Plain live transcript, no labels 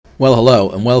Well, hello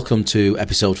and welcome to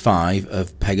episode 5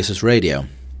 of Pegasus Radio.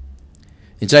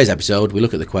 In today's episode, we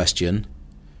look at the question,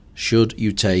 should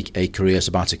you take a career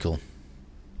sabbatical?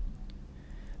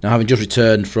 Now, having just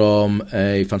returned from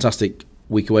a fantastic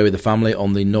week away with the family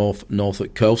on the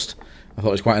Norfolk coast, I thought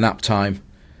it was quite an apt time.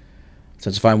 I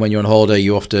tend to find when you're on holiday,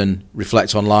 you often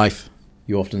reflect on life.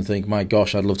 You often think, my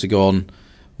gosh, I'd love to go on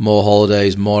more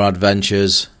holidays, more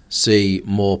adventures, see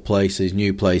more places,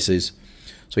 new places.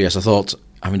 So yes, I thought,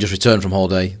 having just returned from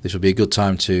holiday, this would be a good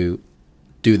time to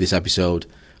do this episode,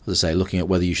 as I say, looking at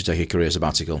whether you should take a career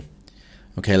sabbatical.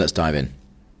 Okay, let's dive in.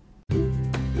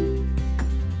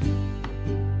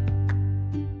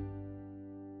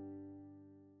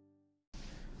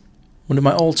 One of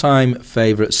my all-time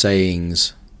favourite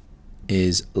sayings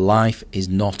is, life is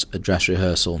not a dress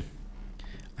rehearsal.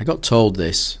 I got told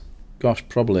this,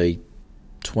 probably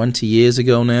 20 years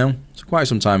ago now, so quite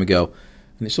some time ago,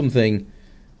 and it's something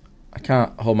I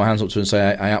can't hold my hands up to and say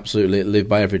I absolutely live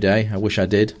by every day. I wish I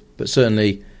did, but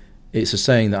certainly it's a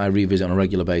saying that I revisit on a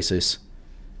regular basis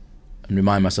and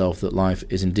remind myself that life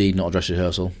is indeed not a dress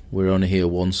rehearsal. We're only here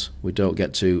once. We don't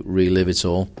get to relive it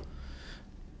all.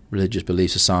 Religious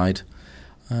beliefs aside,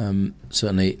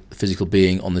 certainly physical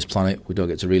being on this planet, we don't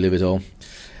get to relive it all.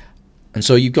 And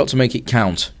so you've got to make it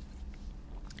count.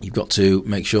 You've got to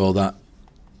make sure that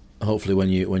hopefully when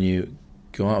you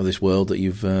go out of this world that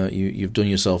you've done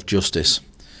yourself justice.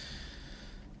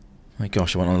 My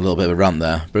gosh, I went on a little bit of a rant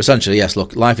there. But essentially, yes,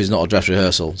 look, life is not a dress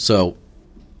rehearsal. So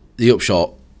the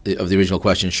upshot of the original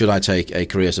question, should I take a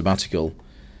career sabbatical?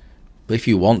 If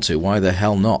you want to, why the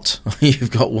hell not?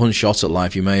 You've got one shot at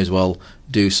life, you may as well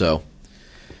do so.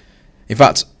 In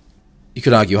fact, you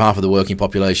could argue half of the working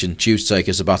population choose to take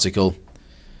a sabbatical.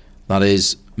 That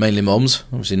is mainly mums.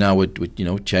 Obviously now we're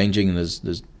changing, and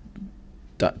there's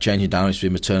that changing dynamics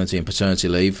between maternity and paternity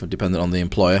leave, dependent on the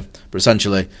employer. But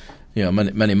essentially,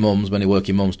 many mums, many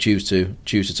working mums choose to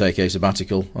take a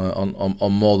sabbatical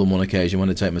on more than one occasion when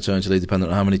they take maternity leave, depending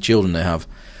on how many children they have.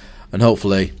 And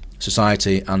hopefully,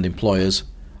 society and employers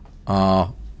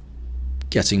are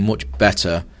getting much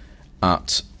better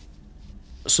at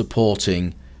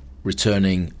supporting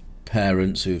returning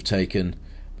parents who've taken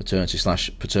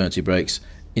maternity/paternity breaks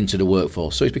into the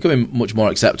workforce. So it's becoming much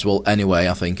more acceptable anyway,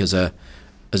 I think, as a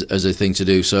thing to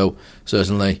do. So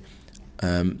certainly,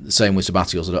 the same with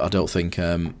sabbaticals. I don't think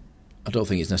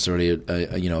it's necessarily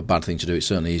a bad thing to do. It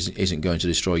certainly isn't going to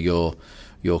destroy your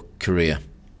career.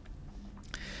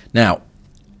 Now,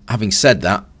 having said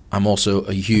that, I'm also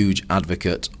a huge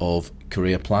advocate of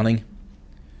career planning.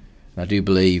 And I do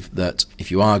believe that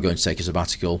if you are going to take a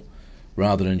sabbatical,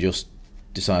 rather than just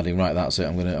deciding, right, that's it,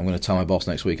 I'm going to tell my boss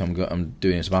next week I'm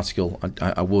doing a sabbatical,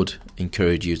 I would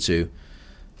encourage you to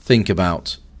think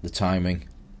about the timing,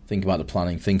 think about the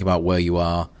planning, think about where you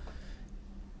are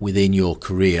within your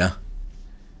career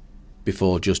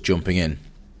before just jumping in.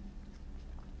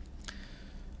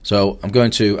 So I'm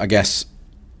going to, I guess,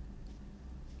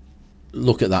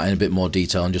 look at that in a bit more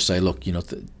detail and just say, look,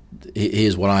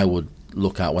 here's what I would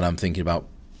look at when I'm thinking about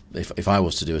if I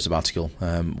was to do a sabbatical,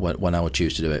 when I would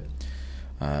choose to do it.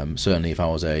 Certainly if I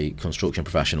was a construction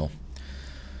professional.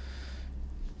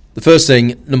 The first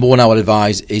thing, number one, I would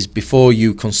advise is before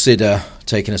you consider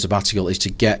taking a sabbatical is to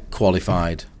get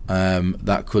qualified.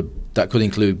 That could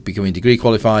include becoming degree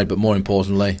qualified, but more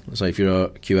importantly, let's say if you're a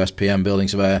QSPM building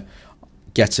surveyor,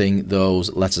 getting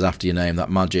those letters after your name, that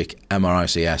magic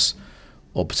MRICS,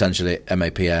 or potentially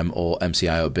MAPM or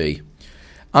MCIOB.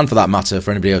 And for that matter,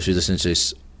 for anybody else who's listening to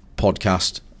this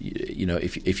podcast,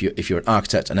 if you're an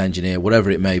architect, an engineer,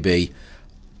 whatever it may be,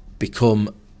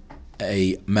 become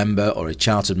a member or a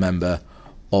chartered member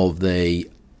of the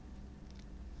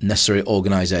necessary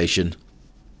organisation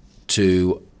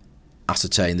to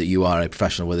ascertain that you are a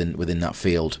professional within that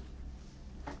field.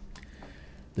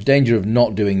 The danger of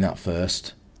not doing that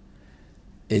first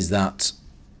is that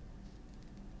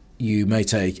you may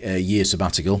take a year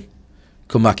sabbatical,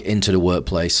 come back into the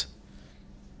workplace,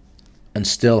 and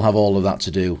still have all of that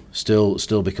to do,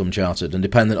 still become chartered, and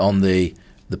dependent on the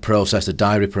process, the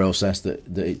diary process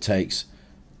that it takes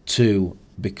to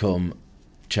become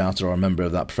chartered or a member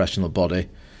of that professional body,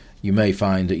 you may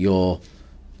find that you're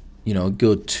a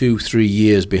good 2-3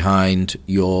 years behind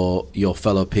your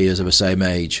fellow peers of the same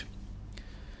age.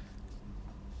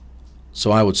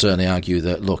 So I would certainly argue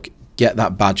that, look, get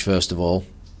that badge first of all,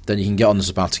 then you can get on the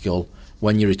sabbatical.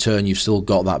 When you return, you've still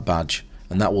got that badge,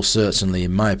 and that will certainly,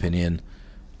 in my opinion,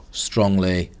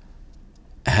 strongly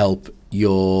help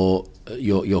your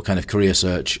kind of career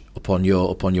search upon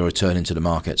your return into the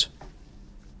market.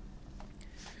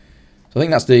 So I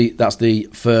think that's the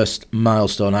first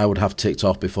milestone I would have ticked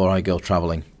off before I go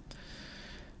travelling.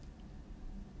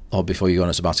 or before you go on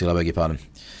a sabbatical, I beg your pardon,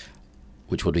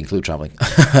 which would include travelling,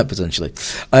 potentially.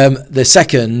 The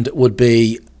second would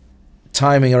be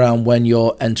timing around when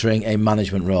you're entering a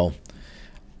management role.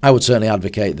 I would certainly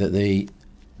advocate that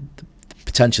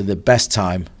potentially the best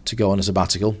time to go on a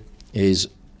sabbatical is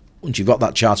once you've got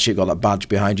that chartership, got that badge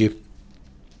behind you,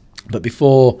 but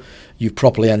before you've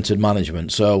properly entered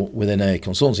management. So within a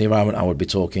consultancy environment, I would be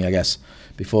talking, I guess,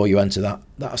 before you enter that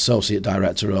associate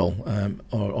director role,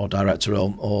 or director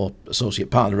role, or associate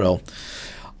partner role.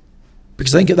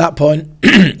 Because I think at that point,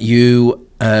 you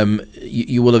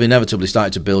will have inevitably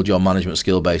started to build your management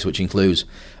skill base, which includes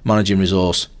managing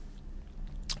resource,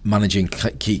 managing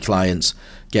key clients,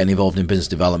 getting involved in business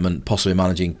development, possibly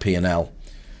managing P&L.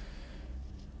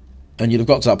 And you'd have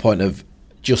got to that point of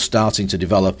just starting to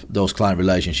develop those client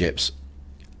relationships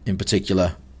in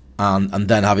particular, and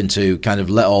then having to kind of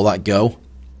let all that go.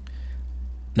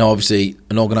 Now, obviously,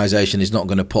 an organisation is not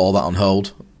going to put all that on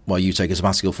hold while you take a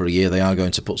sabbatical for a year. They are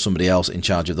going to put somebody else in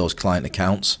charge of those client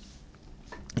accounts,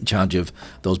 in charge of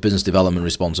those business development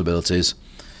responsibilities.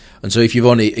 And so if you're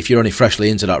only freshly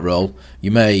into that role,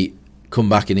 you may come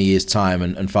back in a year's time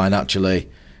and find actually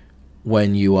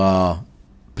when you are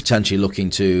potentially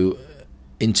looking to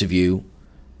interview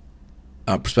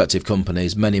prospective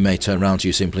companies, many may turn around to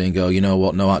you simply and go, you know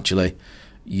what, no, actually,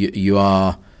 you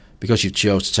are, because you've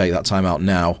chose to take that time out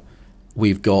now,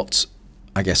 we've got,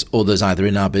 I guess, others either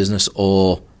in our business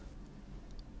or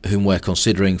whom we're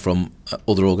considering from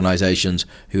other organisations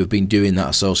who have been doing that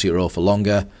associate role for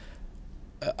longer,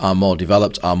 are more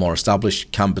developed, are more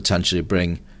established, can potentially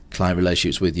bring client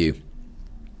relationships with you.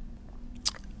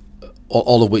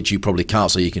 All of which you probably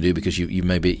can't say you can do because you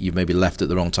may be left at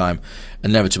the wrong time.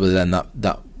 Inevitably, then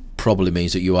that probably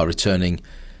means that you are returning,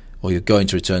 or you're going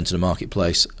to return to the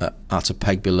marketplace at a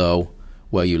peg below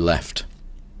where you left.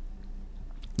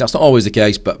 That's not always the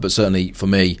case, but certainly for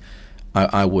me,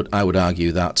 I would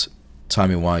argue that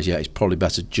timing wise, yeah, it's probably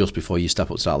better just before you step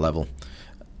up to that level.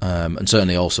 And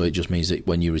certainly also it just means that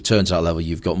when you return to that level,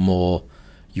 you've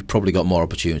probably got more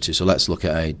opportunities. So let's look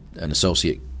at an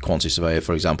associate quantity surveyor,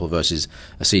 for example, versus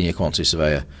a senior quantity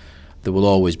surveyor. There will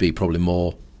always be probably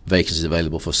more vacancies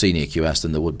available for senior QS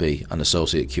than there would be an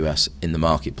associate QS in the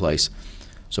marketplace.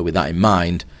 So with that in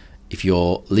mind, if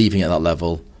you're leaving at that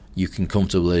level, you can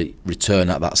comfortably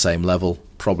return at that same level,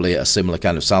 probably at a similar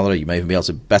kind of salary. You may even be able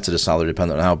to better the salary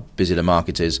depending on how busy the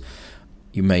market is.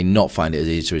 You may not find it as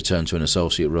easy to return to an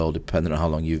associate role depending on how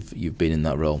long you've been in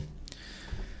that role.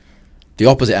 The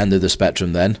opposite end of the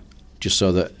spectrum then, just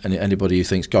so that anybody who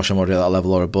thinks, gosh, I'm already at that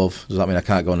level or above, does that mean I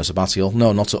can't go on a sabbatical?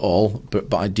 No, not at all.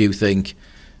 But I do think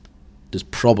there's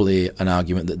probably an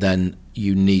argument that then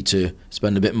you need to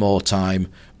spend a bit more time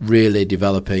really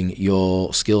developing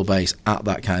your skill base at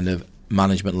that kind of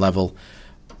management level,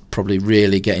 probably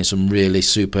really getting some really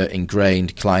super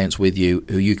ingrained clients with you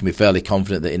who you can be fairly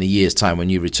confident that in a year's time when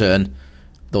you return,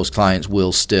 those clients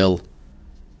will still,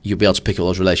 you'll be able to pick up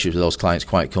those relationships with those clients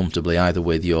quite comfortably, either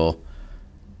with your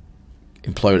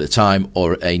employer at the time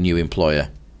or a new employer.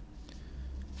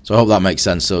 So I hope that makes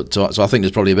sense. So I think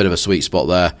there's probably a bit of a sweet spot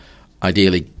there.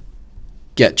 Ideally,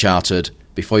 get chartered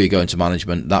before you go into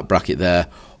management, that bracket there.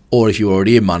 Or if you're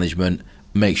already in management,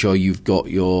 make sure you've got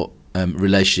your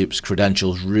relationships,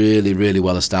 credentials really, really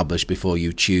well established before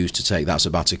you choose to take that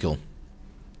sabbatical.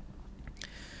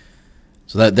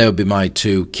 So that would be my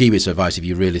two key bits of advice if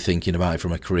you're really thinking about it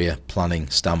from a career planning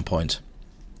standpoint.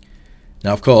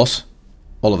 Now, of course,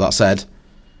 all of that said,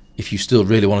 if you still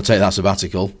really want to take that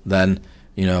sabbatical, then,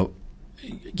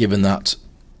 given that,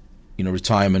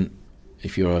 retirement,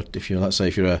 if you're a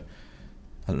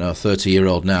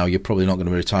 30-year-old now, you're probably not going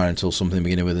to retire until something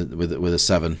beginning with a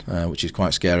 7, which is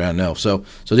quite scary, I know. So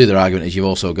the other argument is you've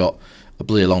also got a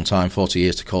bloody long time, 40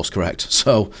 years to course correct.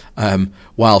 So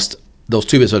whilst those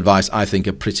two bits of advice I think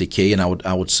are pretty key, and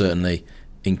I would certainly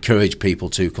encourage people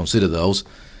to consider those.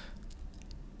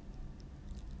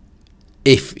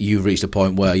 If you've reached a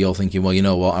point where you're thinking, well, you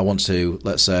know what, I want to,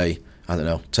 let's say,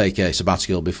 take a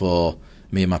sabbatical before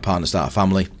me and my partner start a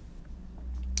family,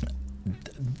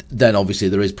 then obviously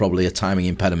there is probably a timing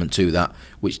impediment to that,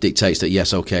 which dictates that,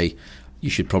 yes, okay, you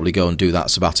should probably go and do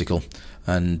that sabbatical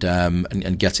and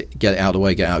get it out of the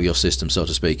way, get out of your system, so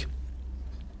to speak.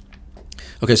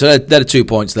 Okay, so there are 2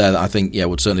 points there that I think,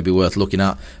 would certainly be worth looking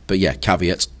at. But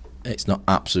caveat, it's not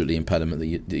absolutely impediment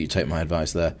that you take my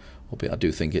advice there, albeit I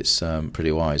do think it's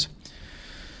pretty wise.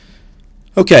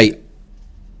 Okay,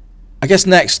 I guess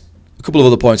next, a couple of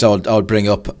other points I would bring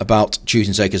up about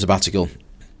choosing to take a sabbatical.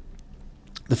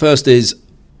 The first is,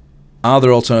 are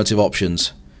there alternative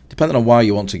options? Depending on why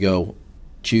you want to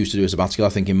choose to do a sabbatical, I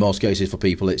think in most cases for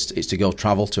people it's to go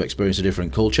travel, to experience a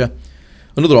different culture.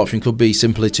 Another option could be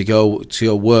simply to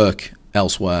go work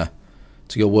elsewhere,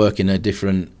 to go work in a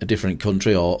different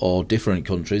country or different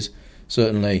countries.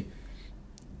 Certainly,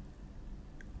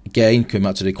 again, coming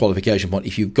back to the qualification point,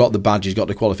 if you've got the badge, you've got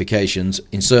the qualifications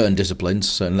in certain disciplines,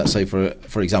 so let's say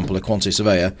for example a quantity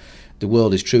surveyor, the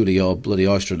world is truly your bloody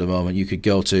oyster at the moment. You could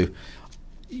go to,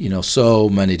 so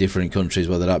many different countries,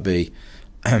 whether that be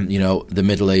the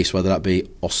Middle East, whether that be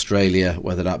Australia,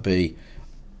 whether that be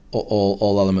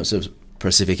all elements of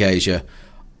Pacific Asia,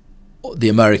 the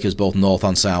Americas, both north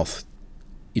and south.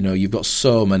 You've got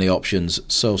so many options,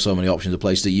 so many options of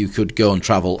places that you could go and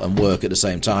travel and work at the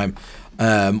same time,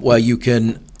 where you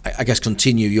can, I guess,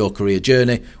 continue your career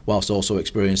journey whilst also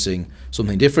experiencing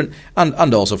something different,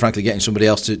 and also, frankly, getting somebody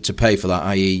else to pay for that,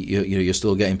 i.e., you're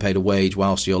still getting paid a wage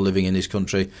whilst you're living in this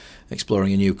country,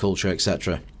 exploring a new culture,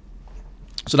 etc.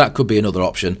 So that could be another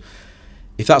option.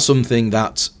 If that's something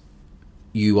that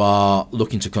you are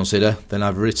looking to consider, then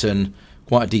I've written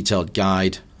quite a detailed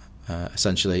guide,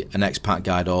 essentially an expat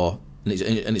guide, and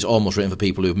it's almost written for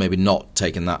people who've maybe not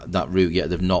taken that route yet.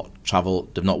 They've not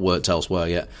travelled, they've not worked elsewhere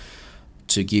yet,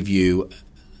 to give you,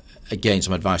 again,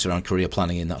 some advice around career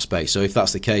planning in that space. So if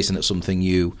that's the case and it's something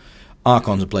you are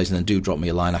contemplating, then do drop me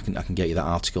a line. I can get you that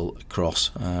article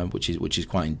across, which is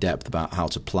quite in depth about how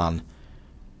to plan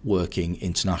working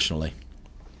internationally.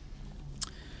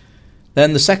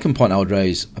 Then the second point I would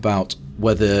raise about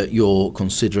whether you're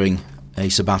considering a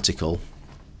sabbatical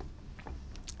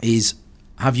is,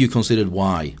 have you considered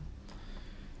why?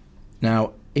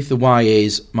 Now, if the why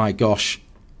is, my gosh,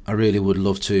 I really would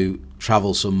love to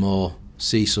travel some more,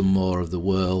 see some more of the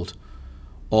world,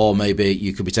 or maybe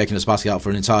you could be taking a sabbatical out for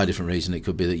an entirely different reason. It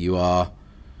could be that you are,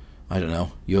 I don't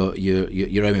know,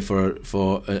 you're aiming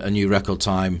for a new record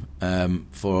time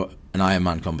for an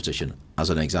Ironman competition, as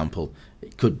an example.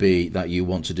 It could be that you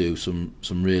want to do some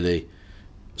really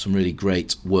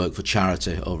great work for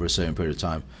charity over a certain period of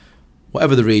time.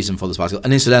 Whatever the reason for the sabbatical.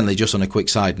 And incidentally, just on a quick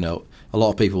side note, a lot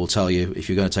of people will tell you, if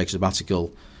you're going to take a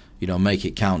sabbatical, make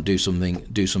it count, do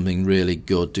something really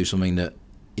good, do something that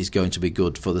is going to be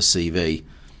good for the CV.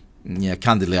 Yeah,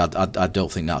 candidly, I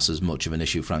don't think that's as much of an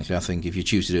issue, frankly. I think if you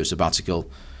choose to do a sabbatical,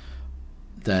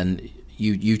 then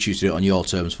you choose to do it on your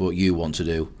terms for what you want to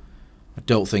do. I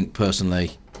don't think,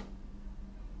 personally,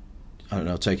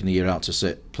 taking a year out to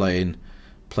sit playing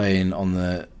FIFA on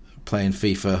the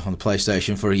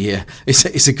PlayStation for a year,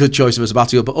 it's a good choice of a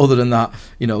sabbatical. But other than that,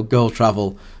 go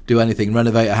travel, do anything,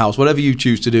 renovate a house, whatever you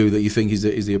choose to do that you think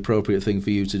is the appropriate thing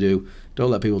for you to do. Don't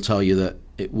let people tell you that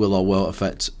it will or won't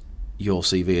affect your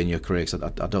CV and your career, because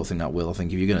I don't think that will. I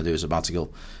think if you're going to do a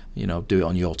sabbatical, do it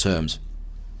on your terms.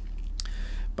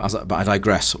 But I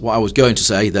digress. What I was going to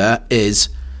say there is,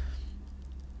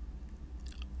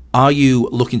 are you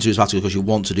looking to do a sabbatical because you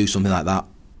want to do something like that?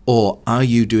 Or are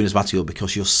you doing a sabbatical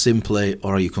because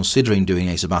or are you considering doing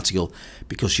a sabbatical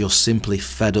because you're simply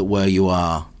fed up where you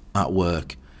are at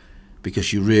work,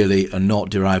 because you really are not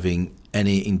deriving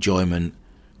any enjoyment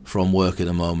from work at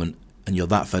the moment, and you're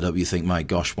that fed up you think, my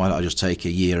gosh, why don't I just take a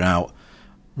year out,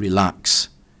 relax,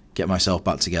 get myself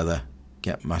back together,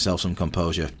 get myself some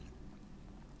composure.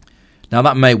 Now,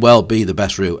 that may well be the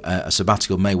best route. A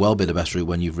sabbatical may well be the best route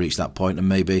when you've reached that point, and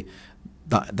maybe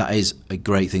that is a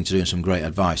great thing to do and some great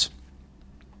advice.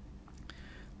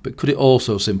 But could it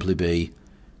also simply be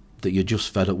that you're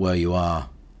just fed up where you are,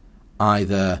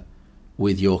 either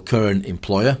with your current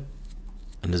employer,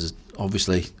 and there's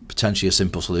obviously potentially a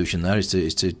simple solution there, is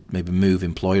to maybe move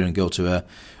employer and go to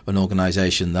an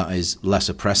organisation that is less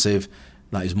oppressive,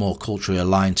 that is more culturally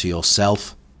aligned to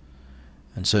yourself.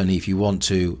 And certainly if you want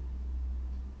to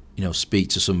speak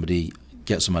to somebody,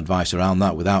 get some advice around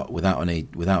that without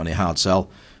any hard sell,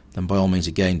 then by all means,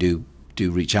 again, do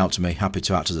reach out to me. Happy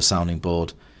to act as a sounding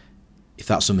board. If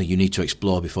that's something you need to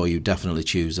explore before you definitely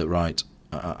choose that, right,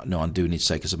 no, I do need to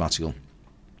take a sabbatical.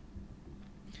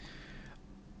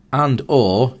 And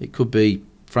or it could be,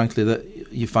 frankly,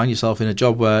 that you find yourself in a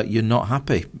job where you're not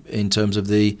happy in terms of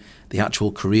the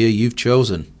actual career you've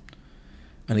chosen.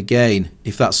 And again,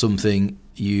 if that's something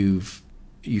you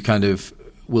kind of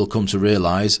will come to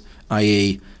realise,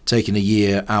 i.e. taking a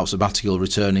year out sabbatical,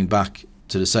 returning back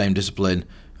to the same discipline,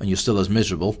 and you're still as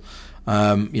miserable,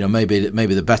 maybe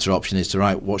the better option is to,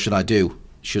 right, what should I do?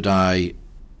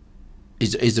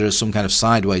 Is there some kind of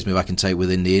sideways move I can take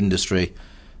within the industry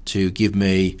to give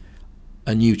me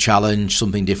a new challenge,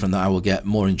 something different that I will get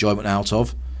more enjoyment out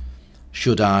of?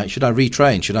 Should I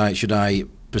retrain? Should I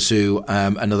pursue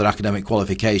another academic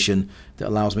qualification that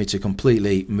allows me to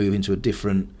completely move into a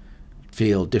different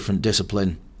field, different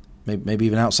discipline, maybe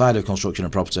even outside of construction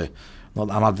and property? Not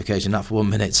that I'm advocating that for 1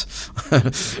 minute.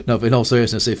 No, but in all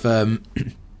seriousness, if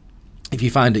if you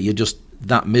find that you're just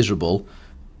that miserable,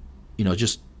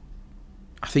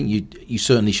 I think you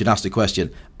certainly should ask the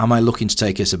question, am I looking to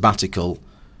take a sabbatical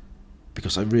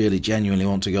because I really genuinely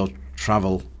want to go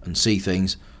travel and see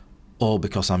things, or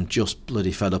because I'm just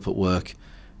bloody fed up at work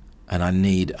and I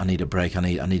need a break, I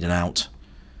need an out?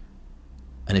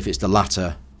 And if it's the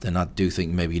latter, then I do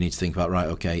think maybe you need to think about, right,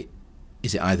 okay,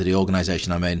 is it either the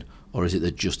organisation I'm in, or is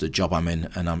it just the job I'm in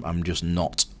and I'm just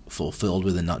not fulfilled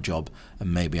within that job,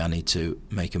 and maybe I need to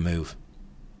make a move.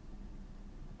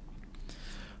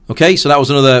 Okay, so that was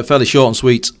another fairly short and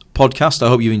sweet podcast. I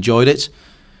hope you enjoyed it.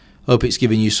 Hope it's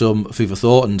given you some food for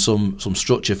thought and some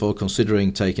structure for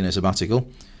considering taking a sabbatical.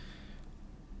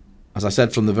 As I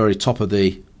said from the very top of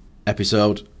the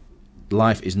episode,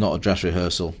 life is not a dress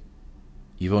rehearsal.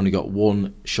 You've only got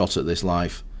one shot at this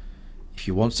life. If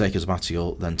you want to take a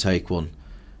sabbatical, then take one.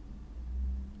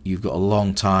 You've got a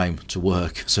long time to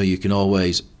work, so you can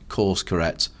always course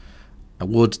correct. I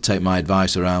would take my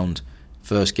advice around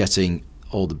first getting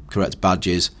all the correct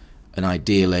badges, and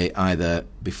ideally either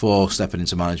before stepping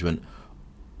into management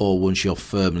or once you're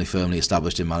firmly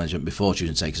established in management before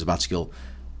choosing to take a sabbatical.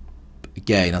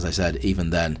 Again, as I said,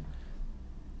 even then,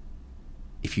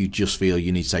 if you just feel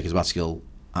you need to take a sabbatical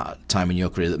at a time in your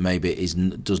career that maybe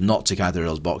does not tick either of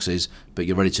those boxes, but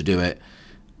you're ready to do it,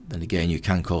 then again you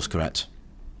can course correct.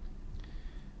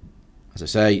 As I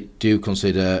say, do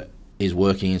consider, is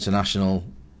working international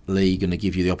league going to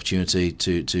give you the opportunity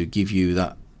to give you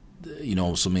that,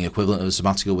 something equivalent of a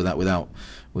sabbatical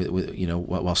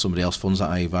while somebody else funds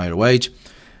that via a wage?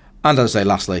 And as I say,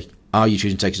 lastly, are you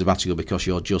choosing to take a sabbatical because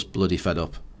you're just bloody fed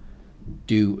up?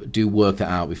 Do work that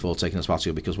out before taking a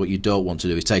sabbatical, because what you don't want to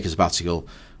do is take a sabbatical,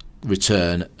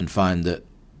 return and find that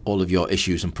all of your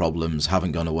issues and problems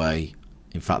haven't gone away.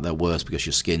 In fact, they're worse because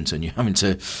you're skint and you're having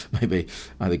to maybe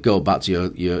either go back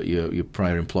to your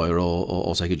prior employer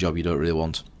or take a job you don't really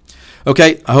want.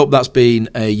 Okay, I hope that's been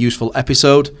a useful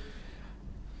episode.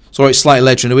 Sorry, it's slightly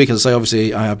later in the week. As I say,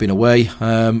 obviously I have been away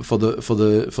for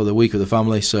the week with the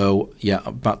family. So yeah,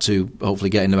 back to hopefully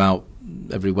getting them out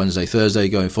every Wednesday, Thursday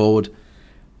going forward.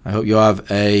 I hope you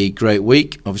have a great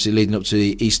week. Obviously leading up to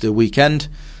the Easter weekend.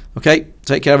 Okay,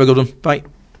 take care. Have a good one. Bye.